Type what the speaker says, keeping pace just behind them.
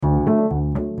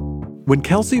When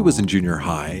Kelsey was in junior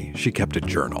high, she kept a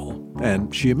journal,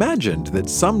 and she imagined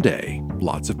that someday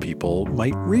lots of people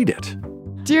might read it.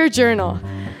 Dear Journal,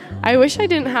 I wish I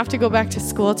didn't have to go back to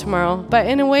school tomorrow, but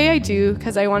in a way I do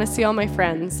because I want to see all my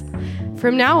friends.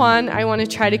 From now on, I want to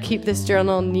try to keep this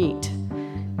journal neat.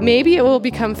 Maybe it will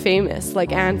become famous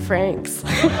like Anne Frank's.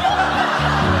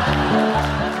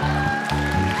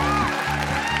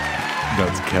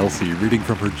 That's Kelsey reading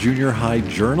from her junior high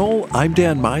journal. I'm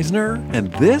Dan Meisner,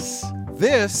 and this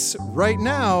right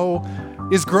now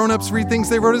is Grown Ups Read Things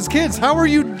They Wrote as Kids. How are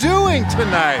you doing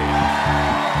tonight?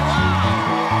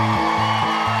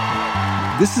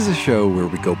 This is a show where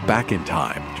we go back in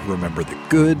time to remember the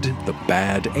good, the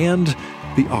bad, and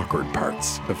the awkward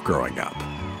parts of growing up.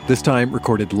 This time,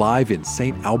 recorded live in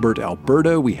St. Albert,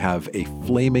 Alberta, we have a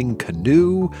flaming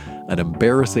canoe, an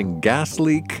embarrassing gas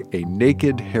leak, a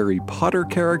naked Harry Potter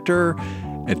character,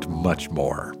 and much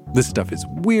more. This stuff is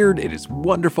weird, it is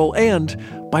wonderful, and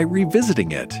by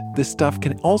revisiting it, this stuff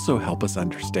can also help us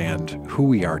understand who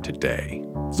we are today.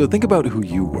 So think about who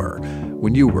you were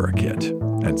when you were a kid,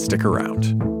 and stick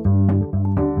around.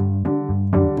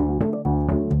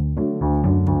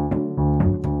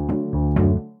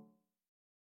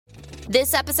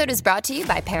 This episode is brought to you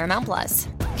by Paramount Plus.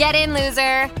 Get in,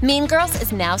 loser! Mean Girls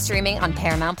is now streaming on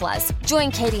Paramount Plus.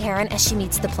 Join Katie Heron as she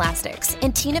meets the plastics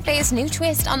in Tina Fey's new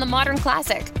twist on the modern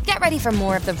classic. Get ready for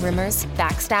more of the rumors,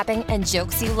 backstabbing, and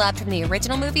jokes you loved from the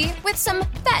original movie with some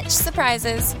fetch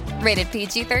surprises. Rated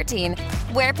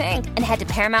PG-13. Wear pink and head to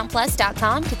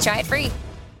ParamountPlus.com to try it free.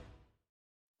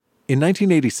 In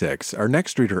 1986, our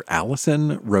next reader,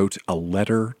 Allison, wrote a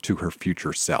letter to her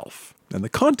future self. And the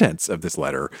contents of this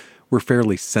letter were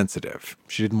fairly sensitive.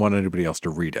 She didn't want anybody else to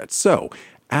read it. So,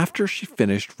 after she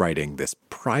finished writing this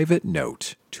private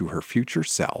note to her future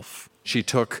self, She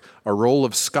took a roll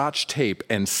of Scotch tape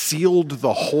and sealed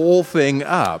the whole thing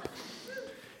up.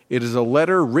 It is a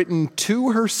letter written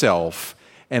to herself,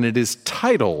 and it is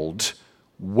titled,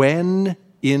 When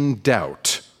in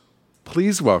Doubt.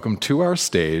 Please welcome to our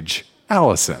stage,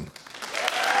 Allison.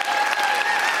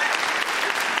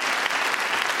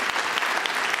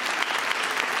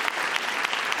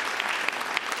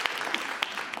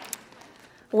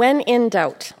 When in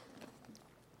doubt.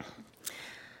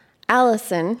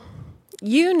 Allison,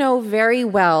 you know very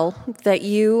well that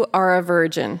you are a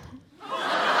virgin.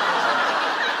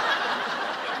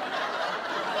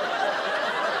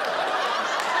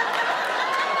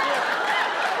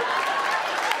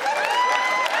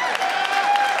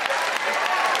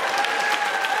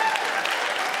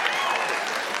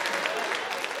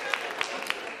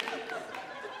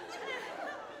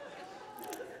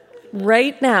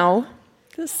 Right now,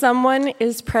 someone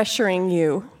is pressuring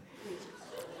you,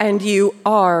 and you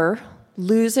are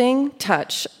losing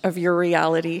touch of your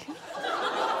reality.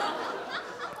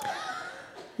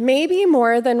 Maybe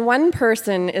more than one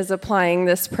person is applying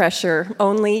this pressure,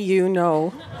 only you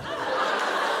know.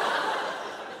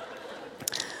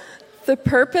 The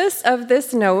purpose of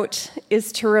this note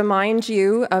is to remind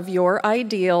you of your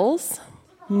ideals,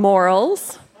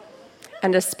 morals,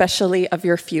 and especially of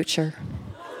your future.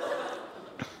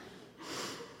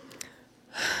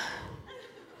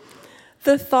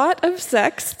 The thought of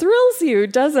sex thrills you,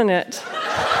 doesn't it?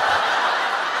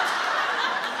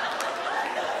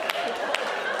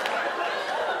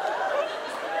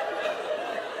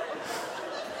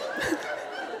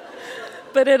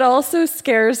 But it also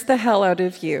scares the hell out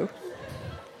of you.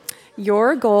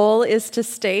 Your goal is to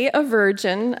stay a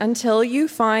virgin until you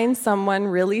find someone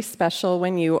really special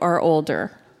when you are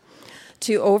older.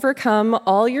 To overcome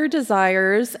all your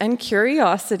desires and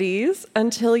curiosities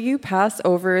until you pass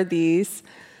over these,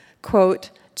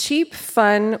 quote, cheap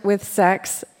fun with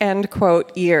sex, end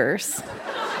quote, years.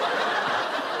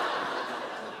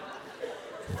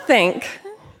 Think,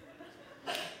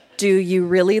 do you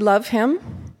really love him?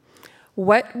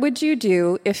 What would you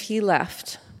do if he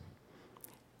left?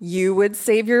 You would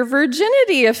save your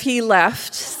virginity if he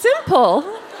left.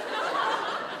 Simple.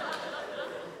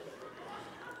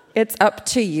 It's up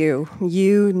to you.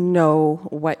 You know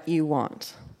what you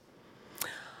want.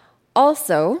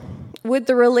 Also, would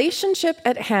the relationship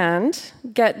at hand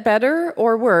get better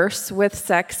or worse with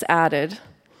sex added?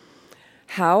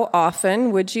 How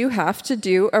often would you have to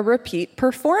do a repeat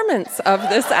performance of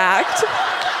this act?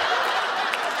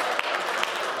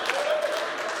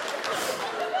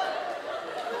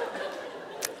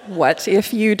 What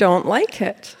if you don't like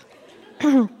it?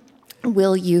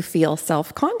 Will you feel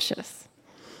self-conscious?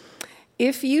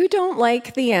 If you don't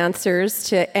like the answers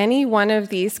to any one of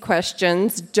these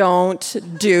questions, don't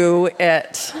do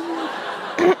it.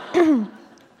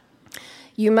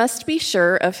 You must be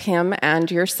sure of him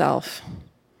and yourself.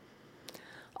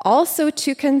 Also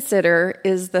to consider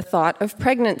is the thought of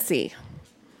pregnancy.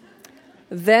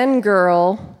 Then,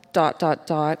 girl, ...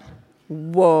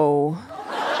 Whoa.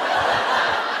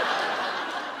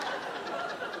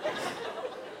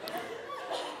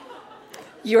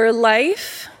 Your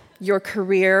life, your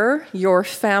career, your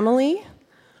family,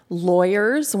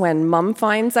 lawyers when mom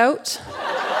finds out.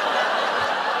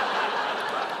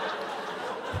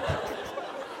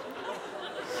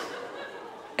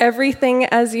 Everything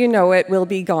as you know it will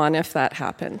be gone if that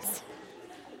happens.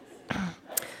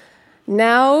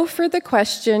 Now for the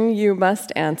question you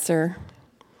must answer.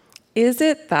 Is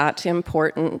it that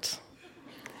important?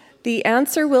 The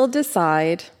answer will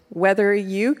decide whether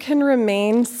you can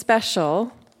remain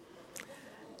special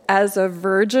as a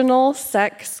virginal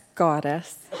sex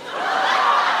goddess.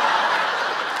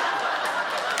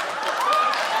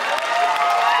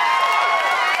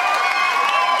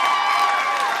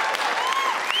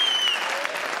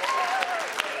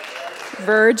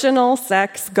 Virginal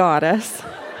sex goddess.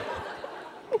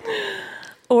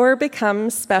 Or become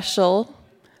special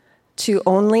to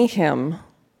only him,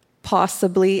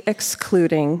 possibly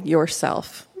excluding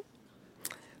yourself.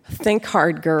 Think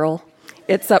hard, girl.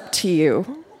 It's up to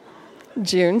you.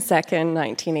 June 2nd,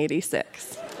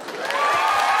 1986.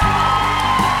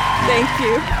 Thank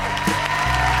you.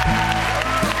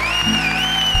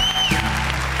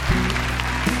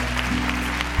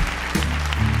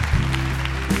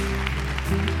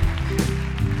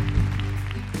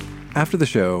 After the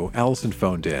show, Allison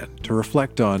phoned in to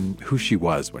reflect on who she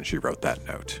was when she wrote that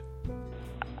note.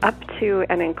 Up to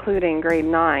and including grade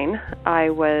 9,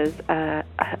 I was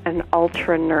an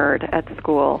ultra nerd at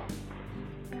school.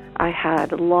 I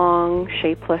had long,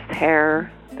 shapeless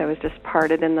hair that was just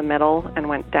parted in the middle and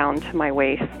went down to my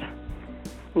waist.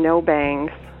 No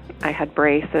bangs. I had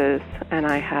braces, and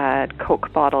I had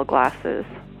Coke bottle glasses.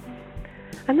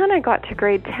 And then I got to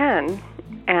grade 10,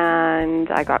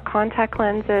 and I got contact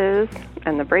lenses,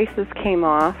 and the braces came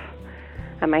off,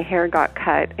 and my hair got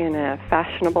cut in a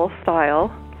fashionable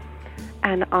style,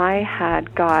 and I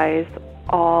had guys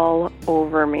all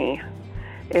over me.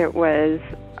 It was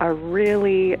a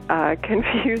really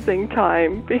confusing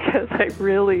time because I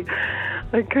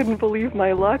couldn't believe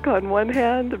my luck on one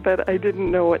hand, but I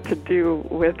didn't know what to do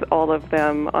with all of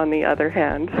them on the other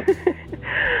hand.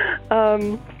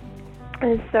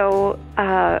 And so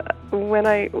when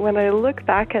I look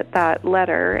back at that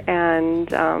letter and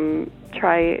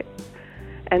try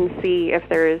and see if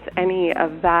there is any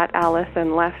of that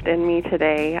Allison left in me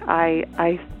today,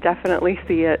 I definitely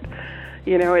see it.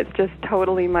 You know, it's just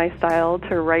totally my style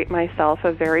to write myself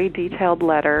a very detailed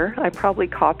letter. I probably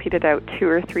copied it out 2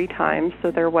 or 3 times,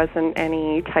 so there wasn't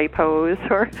any typos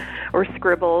or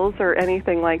scribbles or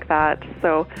anything like that.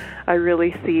 So I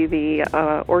really see the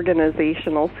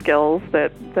organizational skills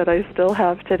that I still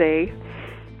have today.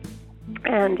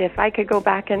 And if I could go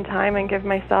back in time and give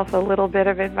myself a little bit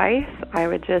of advice, I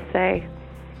would just say,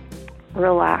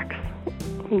 relax,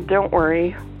 don't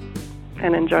worry,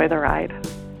 and enjoy the ride.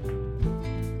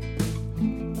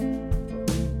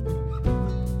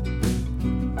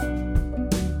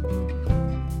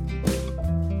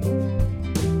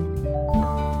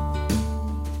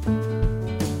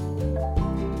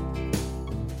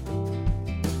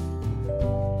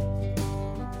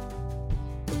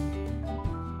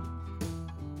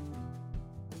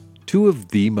 Two of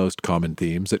the most common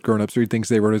themes that grown-ups read things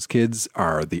they wrote as kids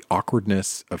are the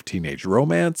awkwardness of teenage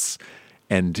romance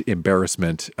and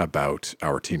embarrassment about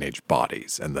our teenage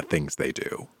bodies and the things they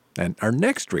do. And our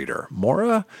next reader,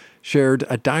 Maura, shared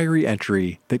a diary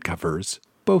entry that covers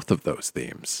both of those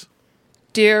themes.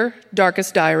 Dear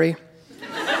Darkest Diary,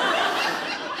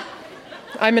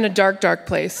 I'm in a dark, dark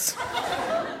place.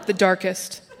 The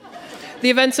darkest. The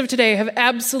events of today have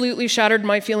absolutely shattered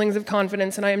my feelings of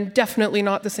confidence, and I am definitely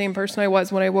not the same person I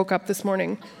was when I woke up this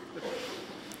morning.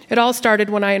 It all started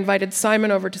when I invited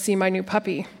Simon over to see my new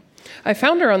puppy. I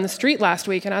found her on the street last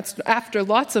week, and after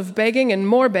lots of begging and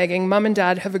more begging, Mom and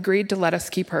Dad have agreed to let us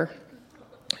keep her.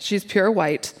 She's pure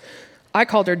white. I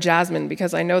called her Jasmine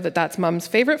because I know that that's Mom's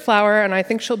favorite flower, and I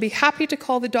think she'll be happy to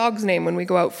call the dog's name when we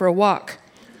go out for a walk.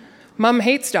 Mom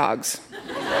hates dogs.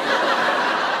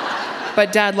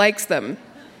 But Dad likes them.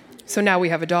 So now we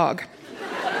have a dog.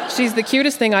 She's the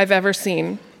cutest thing I've ever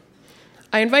seen.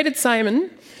 I invited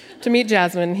Simon to meet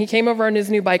Jasmine. He came over on his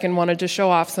new bike and wanted to show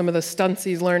off some of the stunts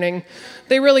he's learning.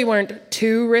 They really weren't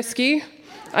too risky.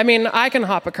 I mean, I can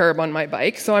hop a curb on my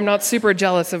bike, so I'm not super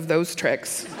jealous of those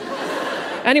tricks.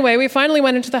 Anyway, we finally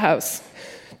went into the house.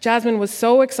 Jasmine was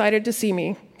so excited to see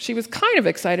me. She was kind of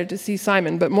excited to see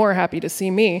Simon, but more happy to see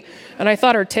me, and I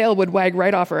thought her tail would wag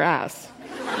right off her ass.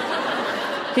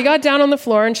 He got down on the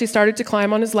floor and she started to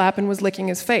climb on his lap and was licking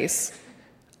his face.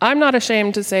 I'm not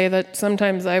ashamed to say that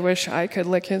sometimes I wish I could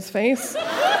lick his face.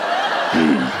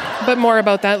 But more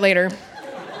about that later.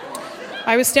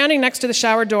 I was standing next to the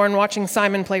shower door and watching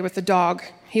Simon play with the dog.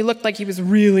 He looked like he was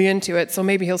really into it, so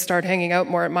maybe he'll start hanging out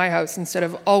more at my house instead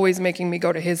of always making me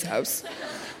go to his house.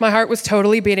 My heart was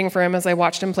totally beating for him as I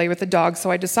watched him play with the dog,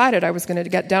 so I decided I was going to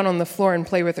get down on the floor and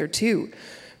play with her too.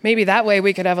 Maybe that way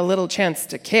we could have a little chance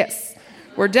to kiss.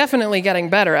 We're definitely getting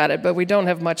better at it, but we don't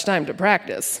have much time to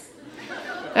practice.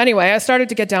 Anyway, I started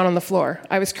to get down on the floor.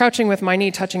 I was crouching with my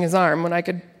knee touching his arm when I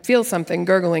could feel something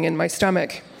gurgling in my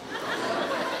stomach.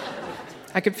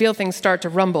 I could feel things start to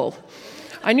rumble.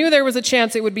 I knew there was a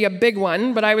chance it would be a big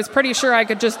one, but I was pretty sure I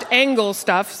could just angle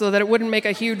stuff so that it wouldn't make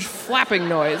a huge flapping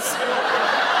noise.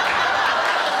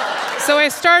 So I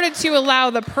started to allow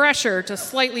the pressure to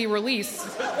slightly release,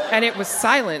 and it was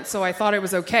silent, so I thought it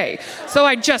was okay. So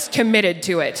I just committed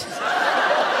to it.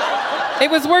 It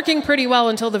was working pretty well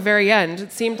until the very end.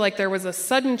 It seemed like there was a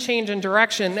sudden change in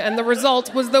direction, and the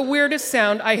result was the weirdest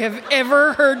sound I have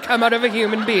ever heard come out of a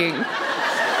human being.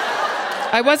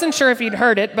 I wasn't sure if he'd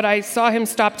heard it, but I saw him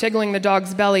stop tickling the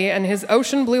dog's belly, and his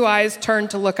ocean blue eyes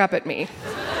turned to look up at me.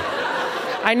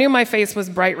 I knew my face was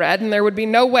bright red, and there would be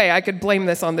no way I could blame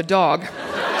this on the dog.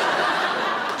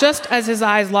 Just as his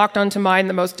eyes locked onto mine,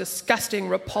 the most disgusting,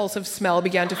 repulsive smell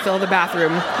began to fill the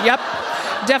bathroom. Yep,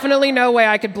 definitely no way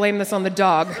I could blame this on the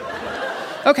dog.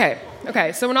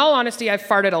 Okay, so in all honesty, I've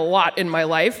farted a lot in my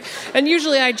life, and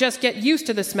usually I just get used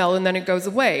to the smell and then it goes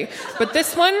away. But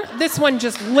this one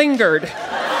just lingered.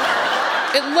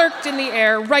 It lurked in the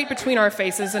air right between our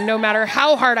faces, and no matter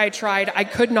how hard I tried, I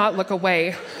could not look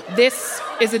away. This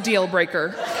is a deal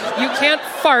breaker. You can't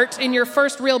fart in your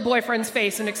first real boyfriend's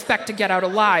face and expect to get out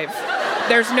alive.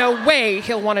 There's no way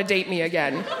he'll want to date me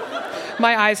again.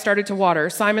 My eyes started to water.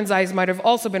 Simon's eyes might have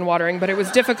also been watering, but it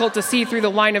was difficult to see through the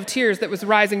line of tears that was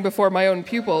rising before my own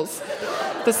pupils.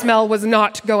 The smell was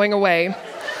not going away.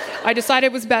 I decided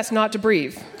it was best not to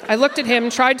breathe. I looked at him,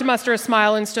 tried to muster a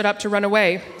smile, and stood up to run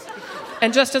away.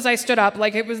 And just as I stood up,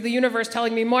 like it was the universe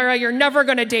telling me, Moira, you're never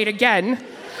going to date again,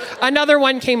 another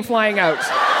one came flying out.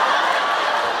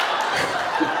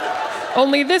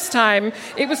 Only this time,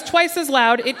 it was twice as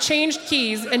loud, it changed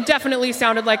keys, and definitely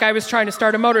sounded like I was trying to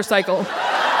start a motorcycle.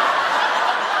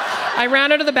 I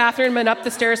ran out of the bathroom and up the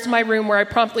stairs to my room where I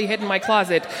promptly hid in my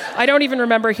closet. I don't even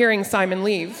remember hearing Simon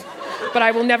leave. But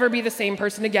I will never be the same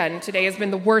person again. Today has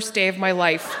been the worst day of my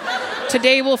life.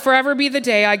 Today will forever be the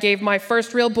day I gave my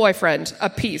first real boyfriend a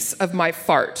piece of my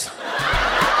fart.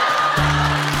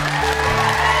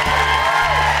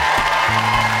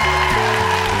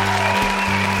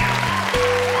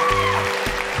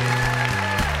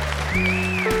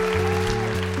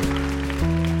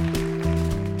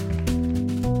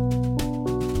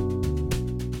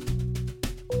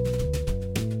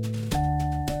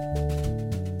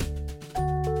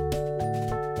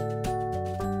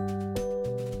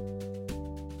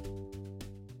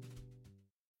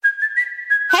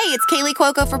 Hey, it's Kaylee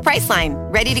Cuoco for Priceline.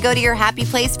 Ready to go to your happy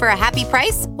place for a happy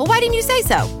price? Well, why didn't you say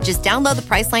so? Just download the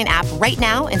Priceline app right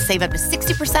now and save up to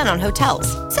 60% on hotels.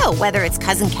 So whether it's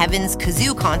Cousin Kevin's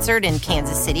Kazoo Concert in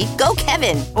Kansas City, go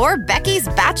Kevin, or Becky's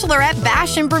Bachelorette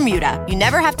Bash in Bermuda, you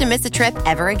never have to miss a trip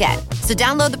ever again. So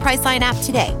download the Priceline app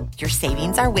today. Your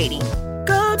savings are waiting.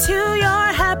 Go to your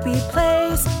happy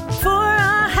place for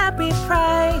a happy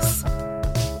price.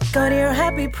 Go to your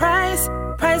happy price,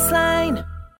 Priceline.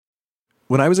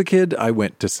 When I was a kid, I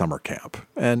went to summer camp,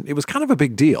 and it was kind of a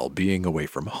big deal being away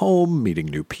from home, meeting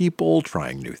new people,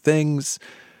 trying new things.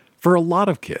 For a lot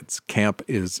of kids, camp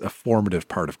is a formative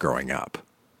part of growing up.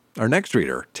 Our next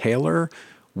reader, Taylor,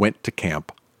 went to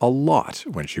camp a lot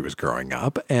when she was growing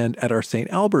up, and at our St.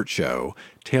 Albert show,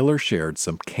 Taylor shared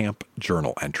some camp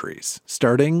journal entries,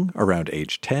 starting around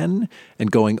age 10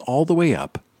 and going all the way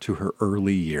up to her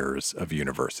early years of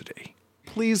university.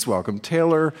 Please welcome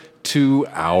Taylor to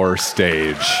our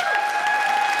stage.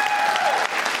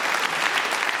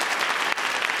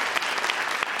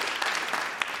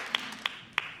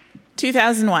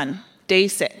 "2001, day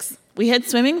 6. We had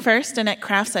swimming first, and at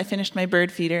crafts I finished my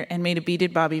bird feeder and made a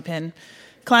beaded bobby pin.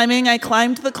 Climbing, I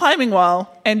climbed the climbing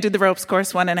wall and did the ropes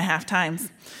course 1.5 times.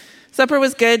 Supper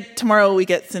was good. Tomorrow we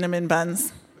get cinnamon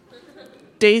buns.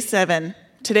 Day 7.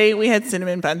 Today we had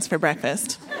cinnamon buns for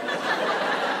breakfast.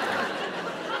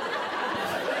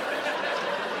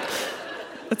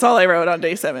 That's all I wrote on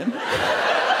day 7.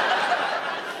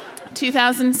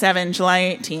 2007, July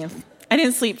 18th. I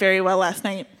didn't sleep very well last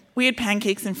night. We had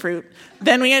pancakes and fruit.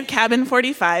 Then we had Cabin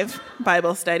 45,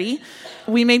 Bible study.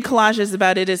 We made collages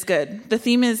about it is good. The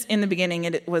theme is in the beginning,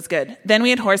 it was good. Then we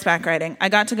had horseback riding. I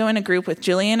got to go in a group with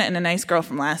Jillian and a nice girl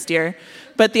from last year.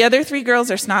 But the other 3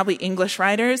 girls are snobby English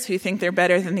riders who think they're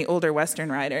better than the older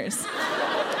Western riders.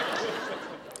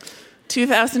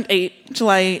 2008,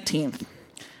 July 18th.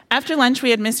 After lunch,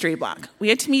 we had mystery block. We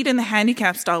had to meet in the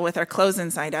handicap stall with our clothes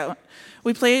inside out.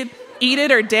 We played Eat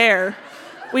It or Dare.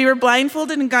 We were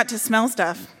blindfolded and got to smell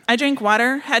stuff. I drank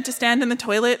water, had to stand in the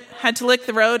toilet, had to lick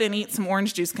the road and eat some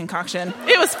orange juice concoction.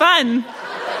 It was fun.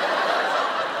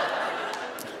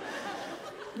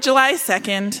 July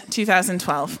 2nd,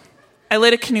 2012. I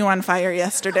lit a canoe on fire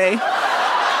yesterday.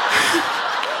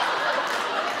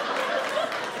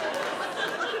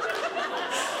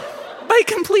 By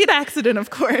complete accident, of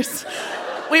course.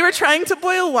 We were trying to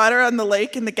boil water on the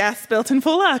lake and the gas spilt and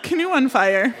voila, canoe on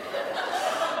fire.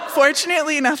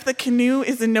 Fortunately enough, the canoe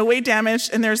is in no way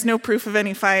damaged and there's no proof of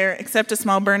any fire except a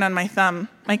small burn on my thumb.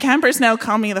 My campers now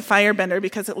call me the firebender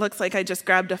because it looks like I just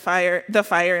grabbed the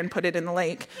fire and put it in the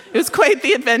lake. It was quite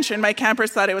the adventure and my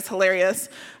campers thought it was hilarious.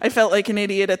 I felt like an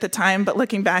idiot at the time, but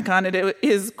looking back on it, it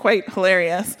is quite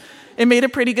hilarious. It made a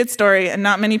pretty good story and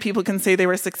not many people can say they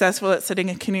were successful at setting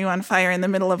a canoe on fire in the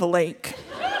middle of a lake.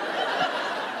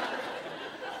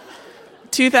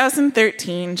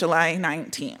 2013, July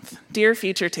 19th. Dear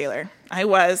future Taylor, I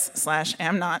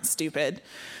was/am not stupid.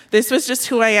 This was just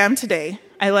who I am today.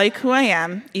 I like who I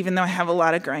am, even though I have a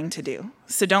lot of growing to do.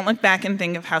 So don't look back and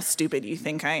think of how stupid you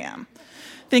think I am.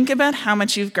 Think about how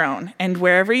much you've grown, and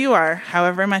wherever you are,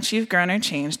 however much you've grown or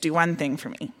changed, do one thing for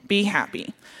me. Be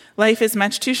happy. Life is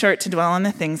much too short to dwell on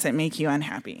the things that make you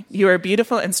unhappy. You are a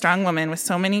beautiful and strong woman with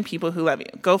so many people who love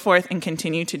you. Go forth and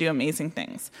continue to do amazing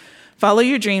things. Follow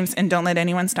your dreams and don't let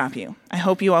anyone stop you. I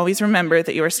hope you always remember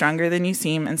that you are stronger than you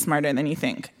seem and smarter than you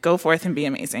think. Go forth and be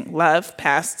amazing. Love,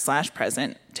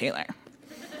 past/present, Taylor.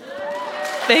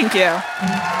 Thank you.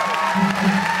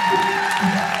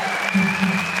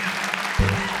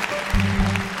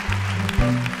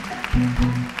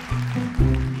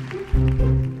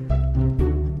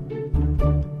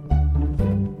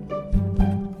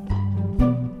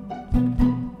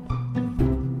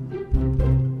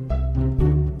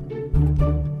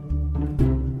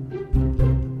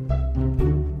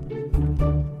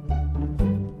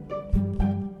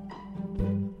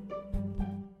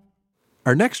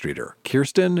 Our next reader,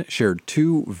 Kirsten, shared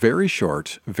 2 very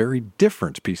short, very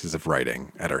different pieces of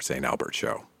writing at our St. Albert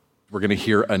show. We're going to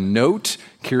hear a note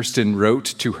Kirsten wrote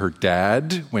to her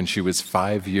dad when she was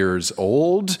 5 years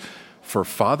old for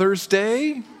Father's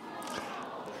Day.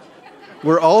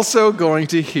 We're also going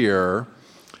to hear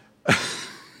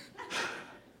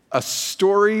a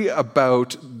story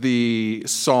about the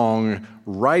song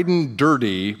Ridin'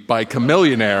 Dirty by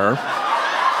Chamillionaire,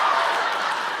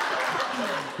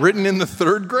 written in the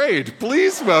 3rd grade.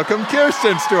 Please welcome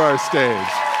Kirsten to our stage.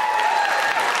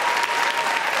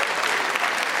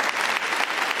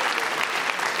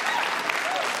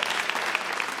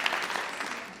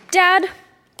 Dad,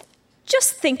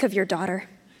 just think of your daughter.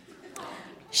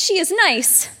 She is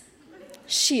nice.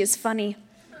 She is funny.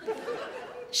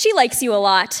 She likes you a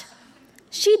lot.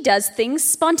 She does things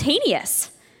spontaneous.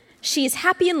 She is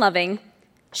happy and loving.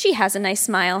 She has a nice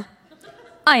smile.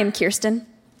 I am Kirsten.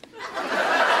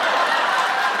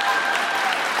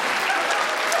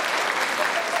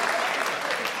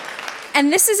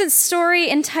 And this is a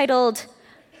story entitled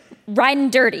Ridin'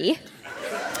 Dirty,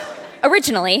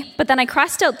 originally, but then I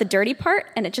crossed out the dirty part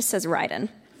and it just says Ridin'.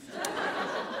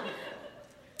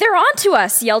 They're on to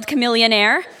us, yelled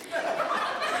Chamillionaire.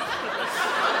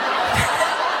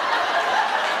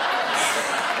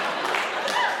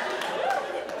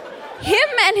 Him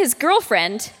and his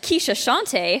girlfriend, Keisha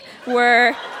Shante,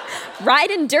 were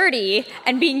riding dirty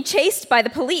and being chased by the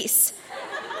police.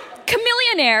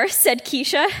 Chamillionaire, said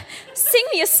Keisha, sing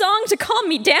me a song to calm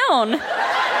me down.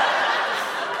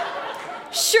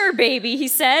 Sure, baby, he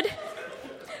said.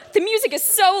 The music is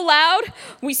so loud,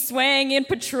 we swangin',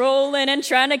 patrolling, and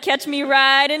trying to catch me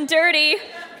riding dirty.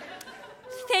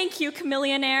 Thank you,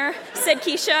 Chamillionaire, said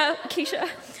Keisha.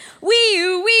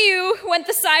 Wee-oo, went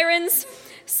the sirens.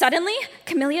 Suddenly,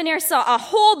 Chamillionaire saw a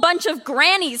whole bunch of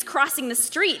grannies crossing the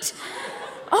street.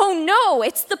 Oh no,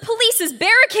 it's the police's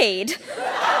barricade.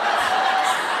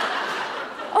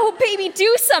 Oh, baby,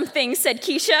 do something, said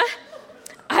Keisha.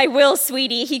 I will,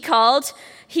 sweetie, he called.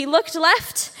 He looked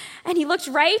left and he looked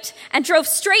right and drove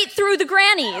straight through the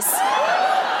grannies.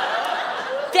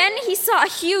 Then he saw a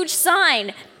huge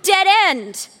sign, dead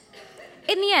end.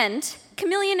 In the end,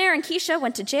 Chamillionaire and Keisha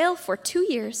went to jail for 2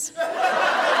 years.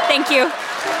 Thank you.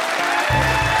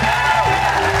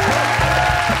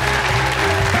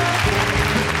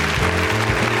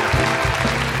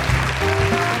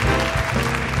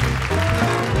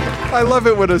 I love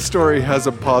it when a story has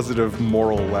a positive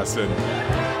moral lesson.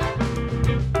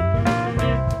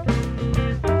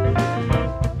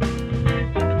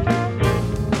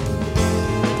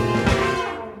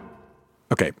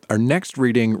 Okay, our next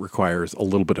reading requires a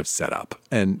little bit of setup.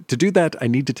 And to do that, I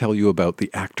need to tell you about the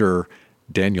actor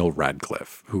Daniel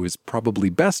Radcliffe, who is probably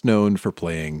best known for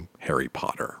playing Harry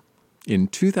Potter. In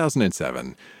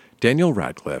 2007, Daniel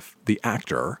Radcliffe, the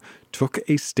actor, took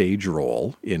a stage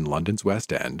role in London's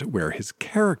West End where his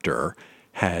character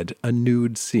had a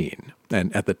nude scene.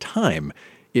 And at the time,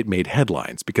 it made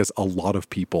headlines because a lot of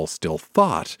people still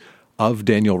thought of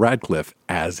Daniel Radcliffe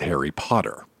as Harry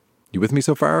Potter. You with me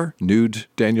so far? Nude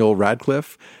Daniel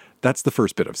Radcliffe? That's the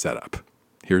first bit of setup.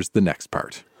 Here's the next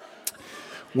part.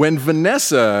 When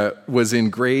Vanessa was in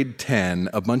grade 10,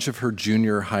 a bunch of her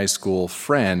junior high school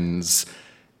friends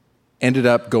ended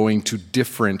up going to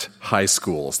different high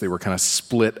schools. They were kind of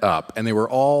split up, and they were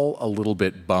all a little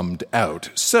bit bummed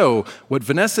out. So what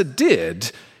Vanessa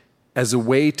did as a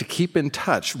way to keep in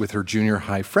touch with her junior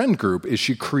high friend group is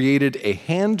she created a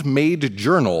handmade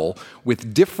journal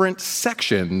with different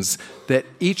sections that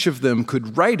each of them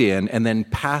could write in and then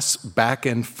pass back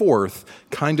and forth,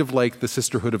 kind of like the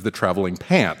Sisterhood of the Traveling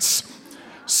Pants.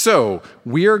 So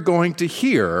we are going to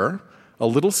hear a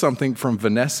little something from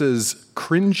Vanessa's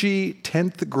cringy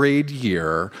 10th grade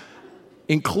year,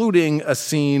 including a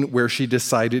scene where she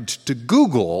decided to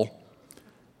Google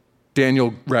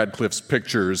Daniel Radcliffe's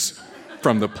pictures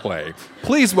from the play.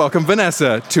 Please welcome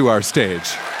Vanessa to our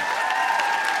stage.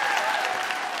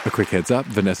 A quick heads up,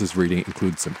 Vanessa's reading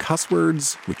includes some cuss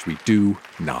words, which we do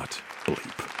not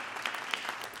bleep.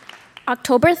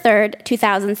 October 3rd,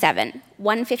 2007,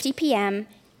 1:50 p.m.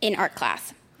 in art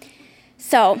class.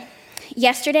 So,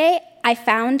 yesterday I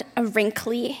found a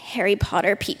wrinkly Harry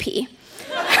Potter pee-pee.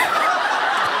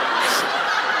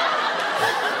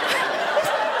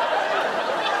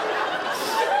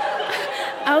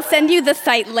 I'll send you the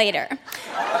site later.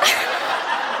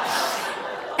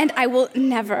 And I will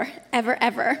never, ever,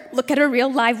 ever look at a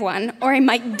real live one, or I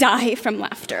might die from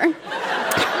laughter.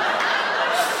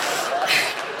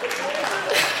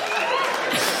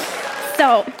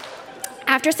 So,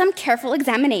 after some careful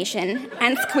examination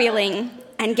and squealing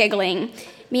and giggling,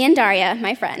 me and Daria,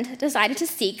 my friend, decided to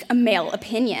seek a male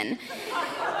opinion.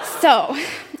 So,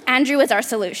 Andrew was our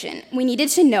solution. We needed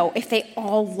to know if they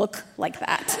all look like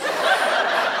that.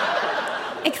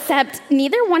 Except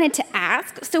neither wanted to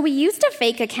ask, so we used a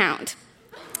fake account.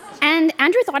 And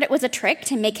Andrew thought it was a trick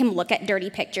to make him look at dirty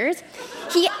pictures.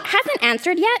 He hasn't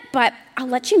answered yet, but I'll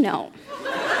let you know.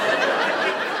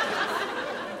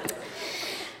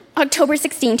 October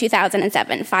 16,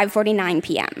 2007, 5:49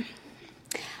 p.m.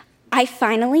 I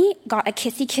finally got a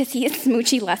kissy-kissy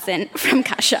smoochy lesson from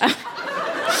Kasha.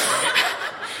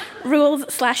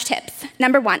 Rules/tips.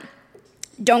 Number 1,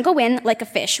 don't go in like a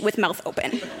fish with mouth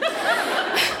open.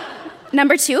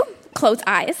 Number 2, close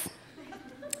eyes.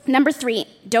 Number 3,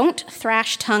 don't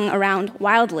thrash tongue around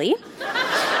wildly.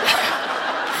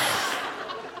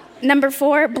 Number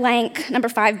 4, blank. Number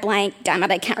 5, blank. Damn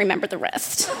it, I can't remember the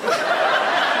rest.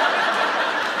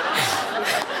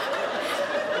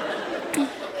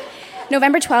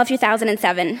 November 12,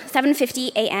 2007,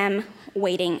 7:50 a.m.,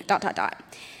 waiting, ...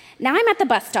 Now I'm at the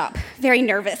bus stop, very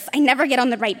nervous. I never get on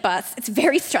the right bus. It's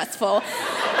very stressful.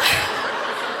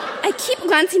 I keep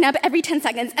glancing up every 10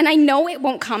 seconds, and I know it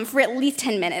won't come for at least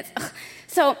 10 minutes. Ugh.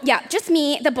 So, yeah, just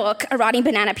me, the book, a rotting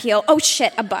banana peel. Oh,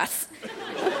 shit, a bus.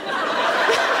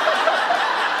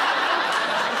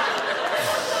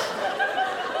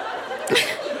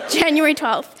 January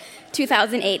 12th,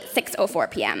 2008,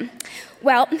 6:04 p.m.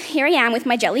 Well, here I am with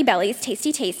my jelly bellies,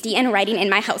 tasty, and writing in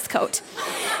my house coat.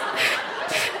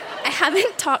 I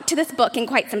haven't talked to this book in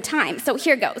quite some time, so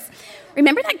here goes.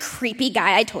 Remember that creepy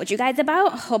guy I told you guys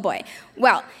about? Oh boy.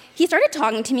 Well, he started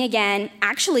talking to me again,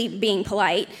 actually being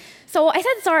polite. So I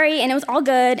said sorry, and it was all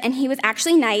good, and he was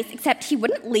actually nice, except he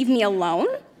wouldn't leave me alone.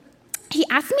 He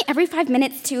asked me every 5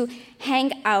 minutes to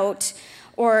hang out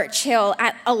or chill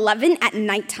at 11 at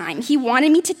nighttime. He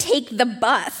wanted me to take the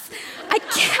bus. I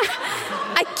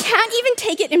can't even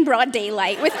take it in broad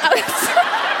daylight without...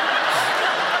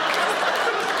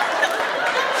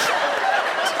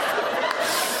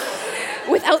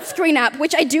 without screwing up,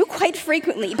 which I do quite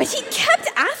frequently, but he kept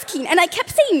asking, and I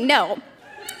kept saying no.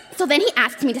 So then he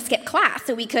asked me to skip class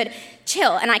so we could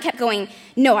chill, and I kept going,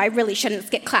 no, I really shouldn't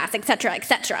skip class, etc.,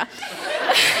 etc.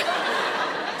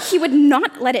 He would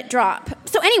not let it drop.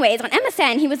 So anyways, on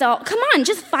MSN, he was all, come on,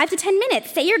 just 5 to 10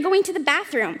 minutes, say you're going to the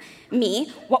bathroom.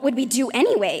 Me, what would we do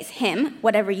anyways? Him,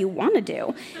 whatever you want to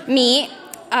do. Me,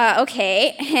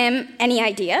 Okay. Him, any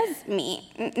ideas?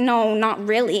 Me, no, not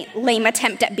really. Lame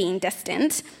attempt at being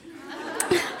distant.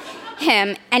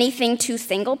 Him, anything two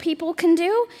single people can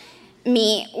do?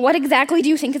 Me, what exactly do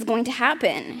you think is going to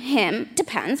happen? Him,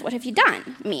 depends, what have you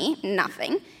done? Me,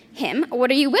 nothing. Him, what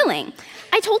are you willing?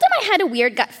 I told him I had a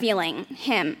weird gut feeling.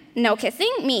 Him, no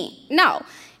kissing? Me, no.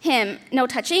 Him, no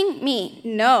touching? Me,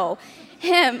 no.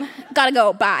 Him, gotta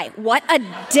go, bye. What a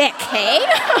dick, hey?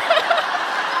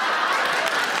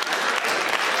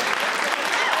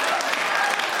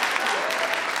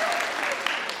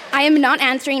 I am not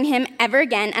answering him ever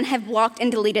again and have blocked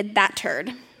and deleted that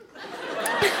turd.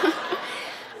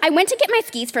 I went to get my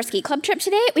skis for a ski club trip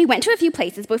today. We went to a few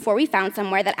places before we found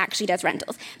somewhere that actually does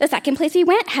rentals. The second place we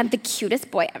went had the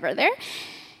cutest boy ever there.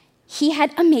 He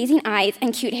had amazing eyes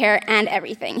and cute hair and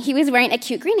everything. He was wearing a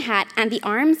cute green hat and the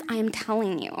arms, I am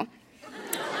telling you.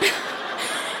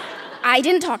 I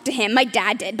didn't talk to him, my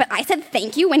dad did, but I said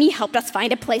thank you when he helped us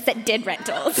find a place that did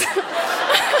rentals.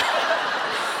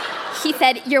 He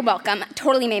said, you're welcome.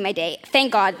 Totally made my day.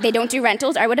 Thank God they don't do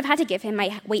rentals, or I would have had to give him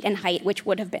my weight and height, which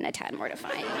would have been a tad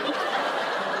mortifying.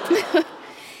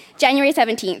 January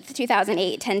 17th,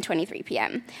 2008, 10:23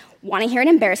 p.m. Want to hear an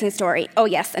embarrassing story? Oh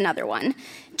yes, another one.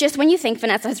 Just when you think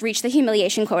Vanessa has reached the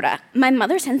humiliation quota, my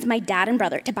mother sends my dad and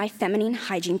brother to buy feminine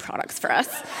hygiene products for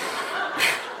us.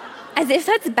 As if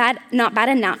that's not bad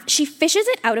enough, she fishes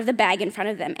it out of the bag in front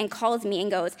of them and calls me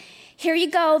and goes, here you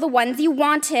go, the ones you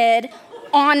wanted.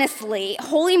 Honestly,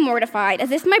 wholly mortified,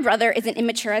 as if my brother isn't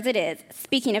immature as it is.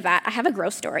 Speaking of that, I have a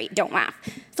gross story, don't laugh.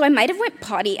 So I might have went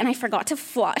potty and I forgot to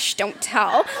flush, don't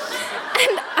tell.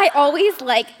 And I always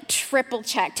triple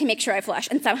check to make sure I flush,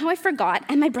 and somehow I forgot,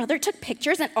 and my brother took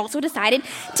pictures and also decided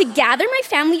to gather my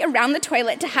family around the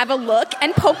toilet to have a look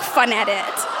and poke fun at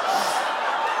it.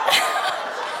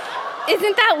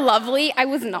 Isn't that lovely? I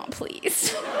was not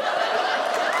pleased.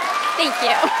 Thank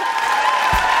you.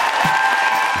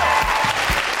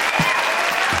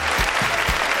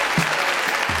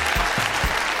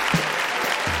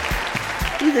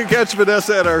 You can catch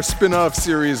Vanessa at our spin-off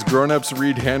series, Grown-Ups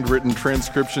Read Handwritten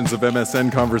Transcriptions of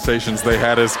MSN Conversations They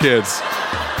Had as Kids.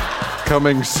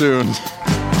 Coming soon.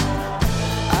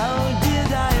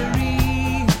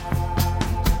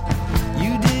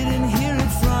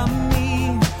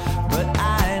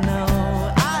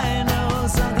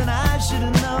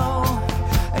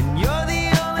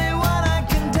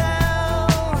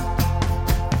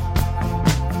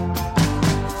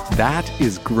 That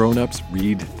is Grown-Ups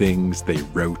Read Things They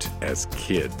Wrote as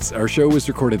Kids. Our show was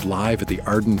recorded live at the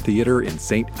Arden Theatre in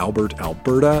St. Albert,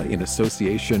 Alberta, in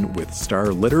association with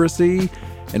Star Literacy,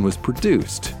 and was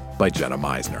produced by Jenna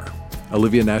Meisner.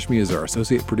 Olivia Nashmi is our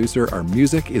associate producer. Our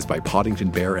music is by Poddington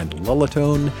Bear and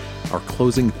Lullatone. Our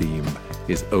closing theme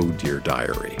is Oh Dear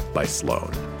Diary by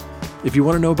Sloan. If you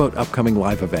want to know about upcoming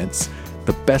live events,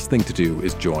 the best thing to do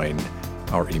is join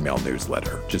our email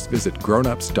newsletter. Just visit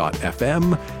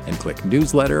grownups.fm and click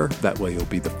newsletter. That way you'll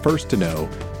be the first to know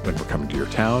when we're coming to your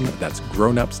town. That's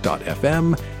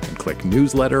grownups.fm and click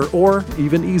newsletter, or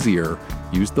even easier,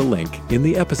 use the link in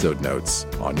the episode notes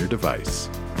on your device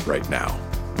right now.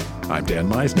 I'm Dan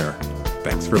Meisner.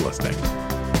 Thanks for listening.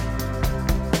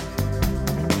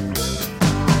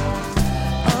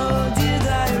 Oh, dear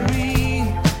diary,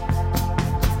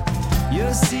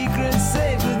 your secret's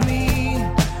safe with me.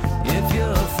 If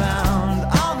you're found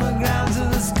on the grounds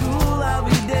of the school, I'll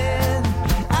be dead.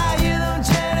 I hear them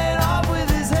chanting off with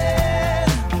his head.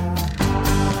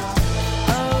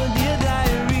 Oh, dear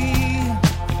diary,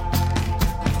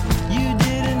 you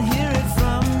didn't hear it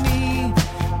from me,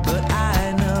 but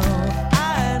I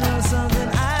know something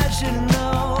I should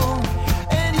know,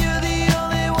 and you're the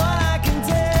only one I can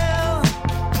tell.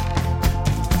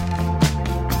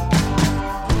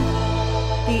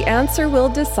 The answer will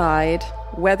decide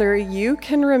whether you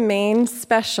can remain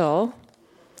special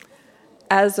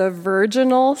as a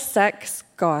virginal sex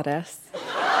goddess